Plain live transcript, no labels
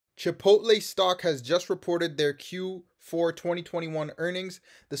Chipotle stock has just reported their Q4 2021 earnings.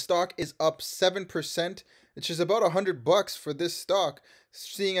 The stock is up 7%, which is about $100 for this stock,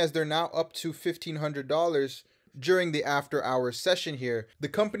 seeing as they're now up to $1,500 during the after hours session here. The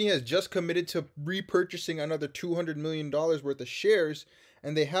company has just committed to repurchasing another $200 million worth of shares,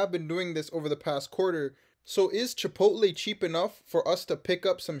 and they have been doing this over the past quarter. So is Chipotle cheap enough for us to pick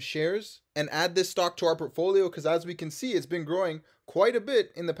up some shares and add this stock to our portfolio? Because as we can see, it's been growing quite a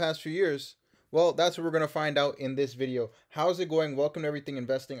bit in the past few years. Well, that's what we're going to find out in this video. How's it going? Welcome to Everything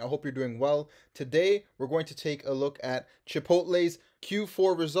Investing. I hope you're doing well. Today, we're going to take a look at Chipotle's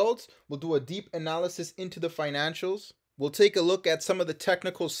Q4 results. We'll do a deep analysis into the financials. We'll take a look at some of the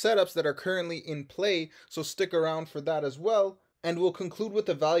technical setups that are currently in play, so stick around for that as well. And we'll conclude with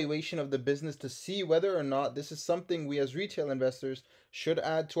the valuation of the business to see whether or not this is something we as retail investors should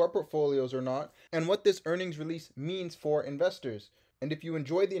add to our portfolios or not, and what this earnings release means for investors. And if you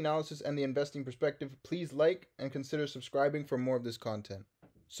enjoyed the analysis and the investing perspective, please like and consider subscribing for more of this content.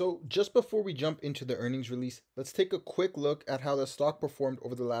 So just before we jump into the earnings release, let's take a quick look at how the stock performed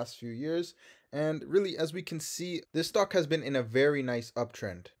over the last few years. And really, as we can see, this stock has been in a very nice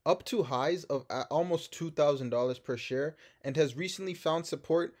uptrend, up to highs of almost $2,000 per share, and has recently found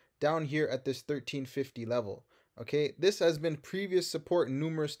support down here at this $13.50 level. Okay, this has been previous support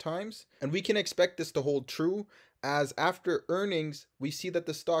numerous times, and we can expect this to hold true, as after earnings, we see that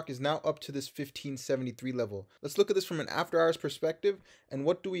the stock is now up to this $15.73 level. Let's look at this from an after hours perspective, and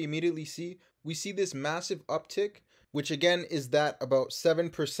what do we immediately see? We see this massive uptick, which again is that about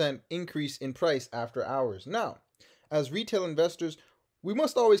 7% increase in price after hours. Now, as retail investors, we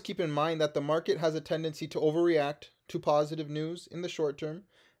must always keep in mind that the market has a tendency to overreact to positive news in the short term,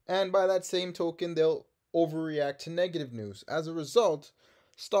 and by that same token, they'll overreact to negative news. As a result,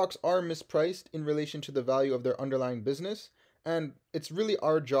 stocks are mispriced in relation to the value of their underlying business, and it's really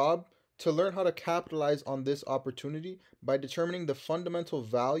our job to learn how to capitalize on this opportunity by determining the fundamental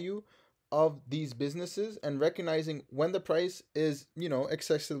value of these businesses and recognizing when the price is,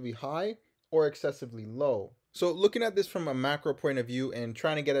 excessively high or excessively low. So looking at this from a macro point of view and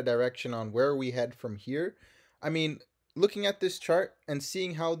trying to get a direction on where we head from here, looking at this chart and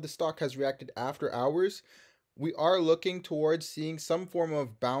seeing how the stock has reacted after hours, we are looking towards seeing some form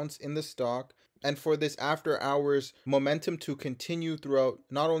of bounce in the stock, and for this after hours momentum to continue throughout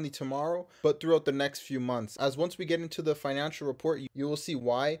not only tomorrow, but throughout the next few months. As once we get into the financial report, you will see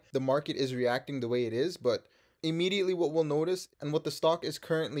why the market is reacting the way it is. But immediately what we'll notice and what the stock is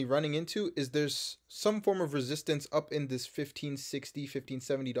currently running into is there's some form of resistance up in this $15.60,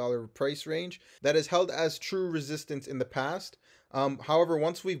 $15.70 price range that is held as true resistance in the past. However,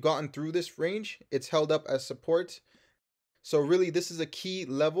 once we've gotten through this range, it's held up as support. So really, this is a key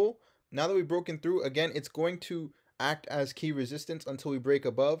level. Now that we've broken through, again, it's going to act as key resistance until we break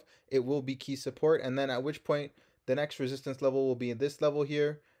above. It will be key support, and then at which point the next resistance level will be this level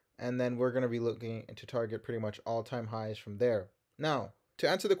here, and then we're going to be looking to target pretty much all-time highs from there. Now, to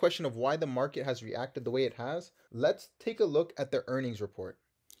answer the question of why the market has reacted the way it has, let's take a look at the earnings report.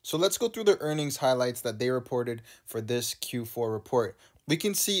 So let's go through the earnings highlights that they reported for this Q4 report. We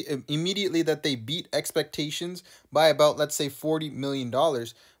can see immediately that they beat expectations by about, let's say, $40 million,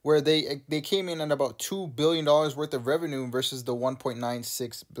 where they came in at about $2 billion worth of revenue versus the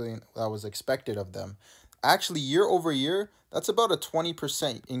 $1.96 billion that was expected of them. Actually, year over year, that's about a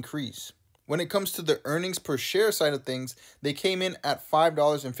 20% increase. When it comes to the earnings per share side of things, they came in at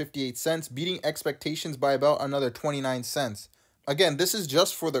 $5.58, beating expectations by about another 29 cents. Again, this is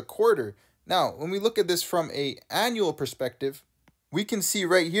just for the quarter. Now, when we look at this from an annual perspective, we can see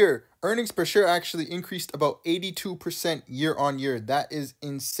right here, earnings per share actually increased about 82% year on year. That is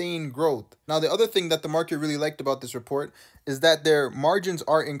insane growth. Now, the other thing that the market really liked about this report is that their margins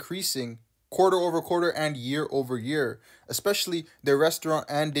are increasing quarter over quarter and year over year, especially their restaurant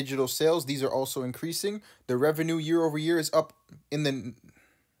and digital sales. These are also increasing. The revenue year over year is up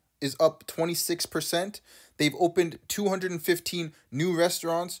 26%. They've opened 215 new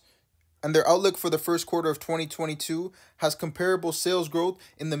restaurants, and their outlook for the first quarter of 2022 has comparable sales growth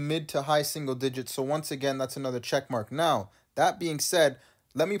in the mid to high single digits. So once again, that's another check mark. Now, that being said,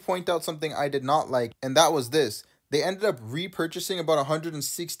 let me point out something I did not like, and that was this. They ended up repurchasing about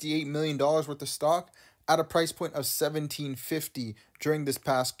 $168 million worth of stock at a price point of $17.50 during this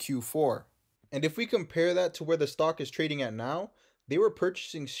past Q4. And if we compare that to where the stock is trading at now, they were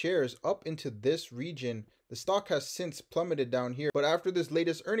purchasing shares up into this region. The stock has since plummeted down here, but after this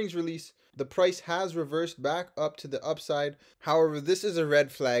latest earnings release, the price has reversed back up to the upside. However, this is a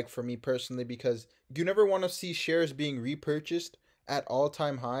red flag for me personally, because you never want to see shares being repurchased at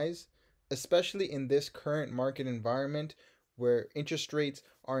all-time highs, especially in this current market environment where interest rates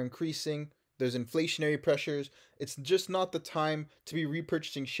are increasing, there's inflationary pressures. It's just not the time to be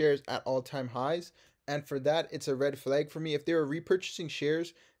repurchasing shares at all-time highs. And for that, it's a red flag for me. If they were repurchasing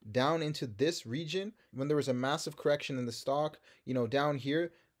shares down into this region when there was a massive correction in the stock, down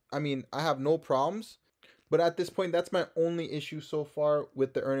here, I mean, I have no problems. But at this point, that's my only issue so far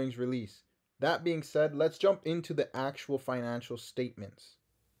with the earnings release. That being said, let's jump into the actual financial statements.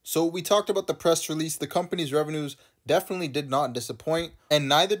 So we talked about the press release. The company's revenues definitely did not disappoint, and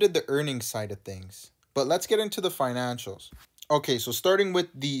neither did the earnings side of things. But let's get into the financials. Okay, so starting with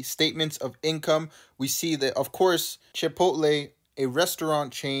the statements of income, we see that, of course, Chipotle, a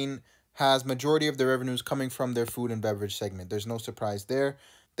restaurant chain, has majority of their revenues coming from their food and beverage segment. There's no surprise there.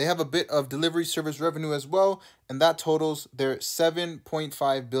 They have a bit of delivery service revenue as well, and that totals their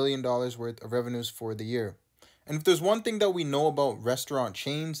 $7.5 billion worth of revenues for the year. And if there's one thing that we know about restaurant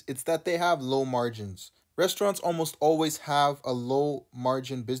chains, it's that they have low margins. Restaurants almost always have a low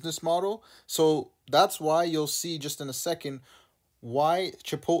margin business model. So that's why you'll see just in a second why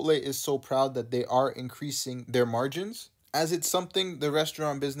Chipotle is so proud that they are increasing their margins, as it's something the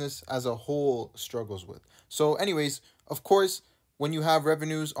restaurant business as a whole struggles with. So anyways, of course, when you have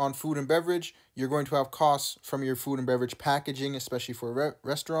revenues on food and beverage, you're going to have costs from your food and beverage packaging, especially for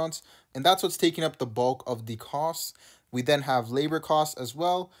restaurants. And that's what's taking up the bulk of the costs. We then have labor costs as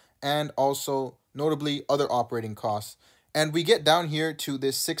well, and also notably other operating costs. And we get down here to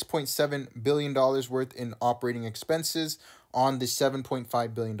this $6.7 billion worth in operating expenses on the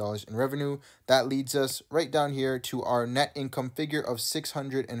 $7.5 billion in revenue. That leads us right down here to our net income figure of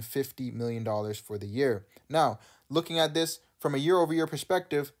 $650 million for the year. Now, looking at this from a year-over-year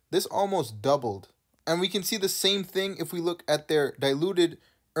perspective, this almost doubled. And we can see the same thing if we look at their diluted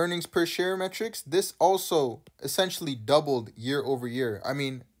earnings per share metrics. This also essentially doubled year over year. I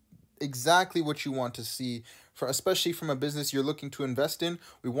mean, exactly what you want to see, for especially from a business you're looking to invest in.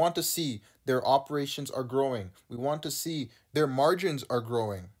 We want to see their operations are growing. We want to see their margins are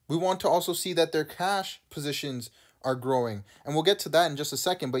growing. We want to also see that their cash positions are growing. And we'll get to that in just a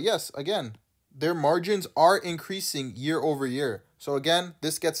second. But yes, again, their margins are increasing year over year. So again,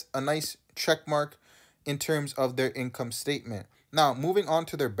 this gets a nice check mark in terms of their income statement. Now, moving on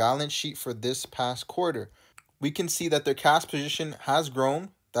to their balance sheet for this past quarter, we can see that their cash position has grown.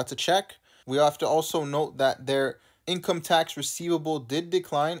 That's a check. We have to also note that their income tax receivable did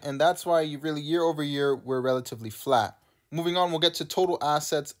decline, and that's why really year over year we're relatively flat. Moving on, we'll get to total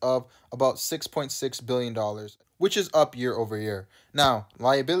assets of about $6.6 billion, which is up year over year. Now,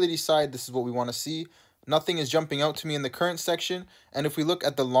 liability side, this is what we want to see. Nothing is jumping out to me in the current section. And if we look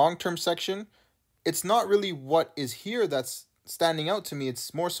at the long-term section, it's not really what is here that's standing out to me.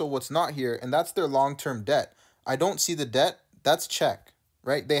 It's more so what's not here, and that's their long-term debt. I don't see the debt. That's check,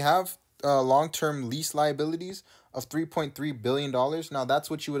 right? They have long-term lease liabilities of $3.3 billion. Now, that's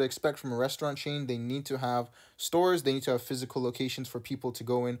what you would expect from a restaurant chain. They need to have stores. They need to have physical locations for people to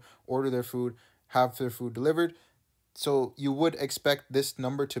go in, order their food, have their food delivered. So you would expect this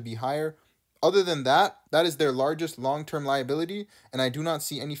number to be higher. Other than that, that is their largest long-term liability, and I do not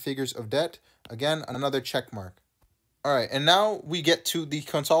see any figures of debt. Again, another check mark. All right, and now we get to the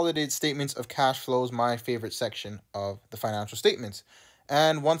consolidated statements of cash flows, my favorite section of the financial statements.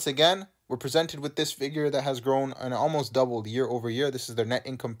 And once again, we're presented with this figure that has grown and almost doubled year over year. This is their net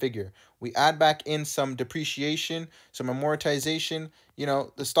income figure. We add back in some depreciation, some amortization,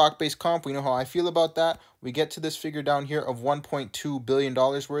 the stock-based comp. We know how I feel about that. We get to this figure down here of $1.2 billion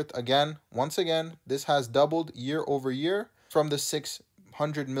worth. Again, once again, this has doubled year over year from the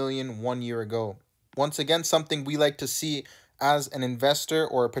 $600 million 1 year ago. Once again, something we like to see as an investor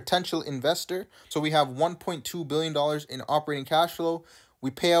or a potential investor. So we have $1.2 billion in operating cash flow. We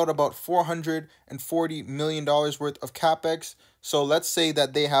pay out about $440 million worth of capex. So let's say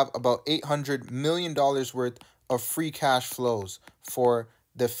that they have about $800 million worth of free cash flows for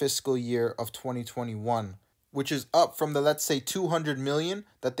the fiscal year of 2021, which is up from the, let's say, $200 million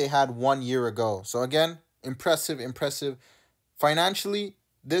that they had 1 year ago. So again, impressive. Financially,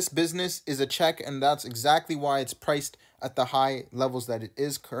 this business is a check, and that's exactly why it's priced at the high levels that it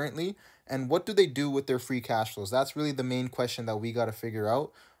is currently. And what do they do with their free cash flows? That's really the main question that we got to figure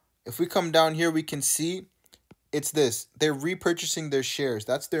out. If we come down here, we can see it's this. They're repurchasing their shares.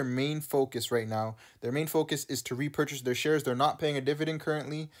 That's their main focus right now. Their main focus is to repurchase their shares. They're not paying a dividend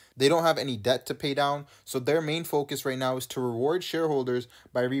currently. They don't have any debt to pay down. So their main focus right now is to reward shareholders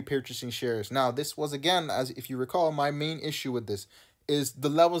by repurchasing shares. Now, this was, again, as if you recall, my main issue with this is the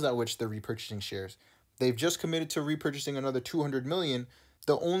levels at which they're repurchasing shares. They've just committed to repurchasing another $200 million.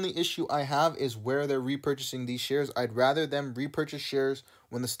 The only issue I have is where they're repurchasing these shares. I'd rather them repurchase shares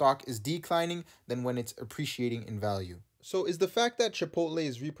when the stock is declining than when it's appreciating in value. So is the fact that Chipotle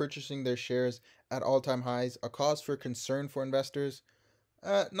is repurchasing their shares at all-time highs a cause for concern for investors?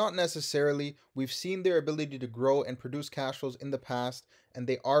 Not necessarily. We've seen their ability to grow and produce cash flows in the past, and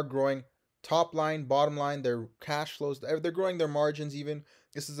they are growing top line, bottom line, their cash flows, they're growing their margins even.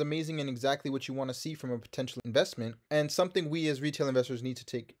 This is amazing and exactly what you want to see from a potential investment, and something we as retail investors need to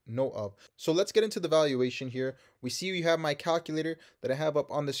take note of. So let's get into the valuation here. We see we have my calculator that I have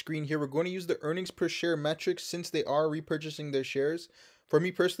up on the screen here. We're going to use the earnings per share metrics since they are repurchasing their shares. For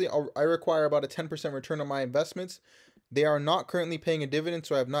me personally, I require about a 10% return on my investments. They are not currently paying a dividend,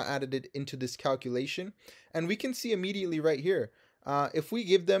 so I have not added it into this calculation. And we can see immediately right here, if we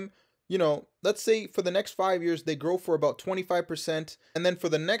give them, let's say for the next 5 years, they grow for about 25%. And then for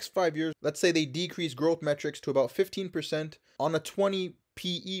the next 5 years, let's say they decrease growth metrics to about 15% on a 20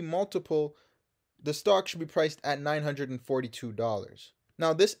 PE multiple, the stock should be priced at $942.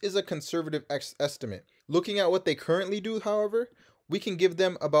 Now, this is a conservative estimate. Looking at what they currently do, however, we can give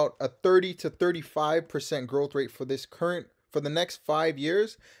them about a 30 to 35% growth rate for the next 5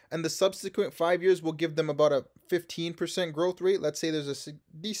 years, and the subsequent 5 years will give them about a 15% growth rate. Let's say there's a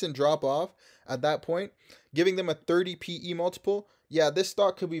decent drop off at that point, giving them a 30 PE multiple. Yeah, this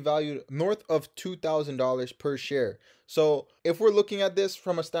stock could be valued north of $2,000 per share. So if we're looking at this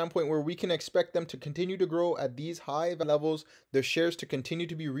from a standpoint where we can expect them to continue to grow at these high levels, their shares to continue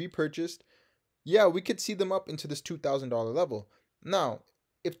to be repurchased, yeah, we could see them up into this $2,000 level. Now,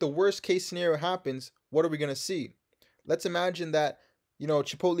 if the worst case scenario happens, what are we going to see? Let's imagine that,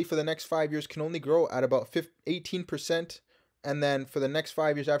 Chipotle for the next 5 years can only grow at about 18%. And then for the next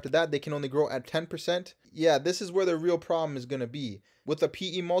 5 years after that, they can only grow at 10%. Yeah, this is where the real problem is going to be. With a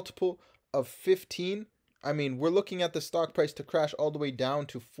PE multiple of 15, I mean, we're looking at the stock price to crash all the way down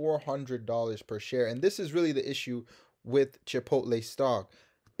to $400 per share. And this is really the issue with Chipotle stock.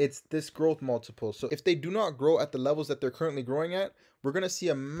 It's this growth multiple. So if they do not grow at the levels that they're currently growing at, we're going to see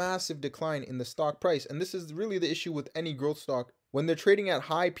a massive decline in the stock price. And this is really the issue with any growth stock. When they're trading at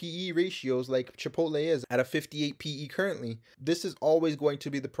high PE ratios like Chipotle is at a 58 PE currently, this is always going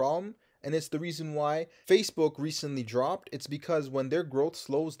to be the problem. And it's the reason why Facebook recently dropped. It's because when their growth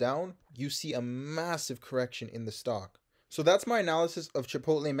slows down, you see a massive correction in the stock. So that's my analysis of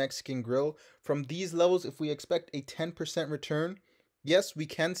Chipotle Mexican Grill. From these levels, if we expect a 10% return, yes, we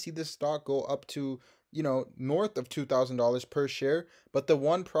can see this stock go up to, north of $2,000 per share. But the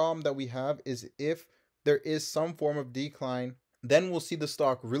one problem that we have is if there is some form of decline, then we'll see the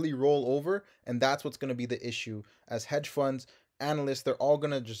stock really roll over. And that's what's going to be the issue. As hedge funds, analysts, they're all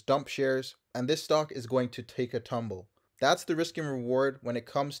going to just dump shares. And this stock is going to take a tumble. That's the risk and reward when it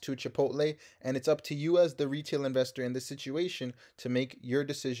comes to Chipotle. And it's up to you as the retail investor in this situation to make your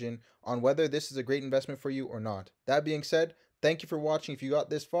decision on whether this is a great investment for you or not. That being said, thank you for watching if you got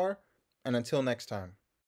this far, and until next time.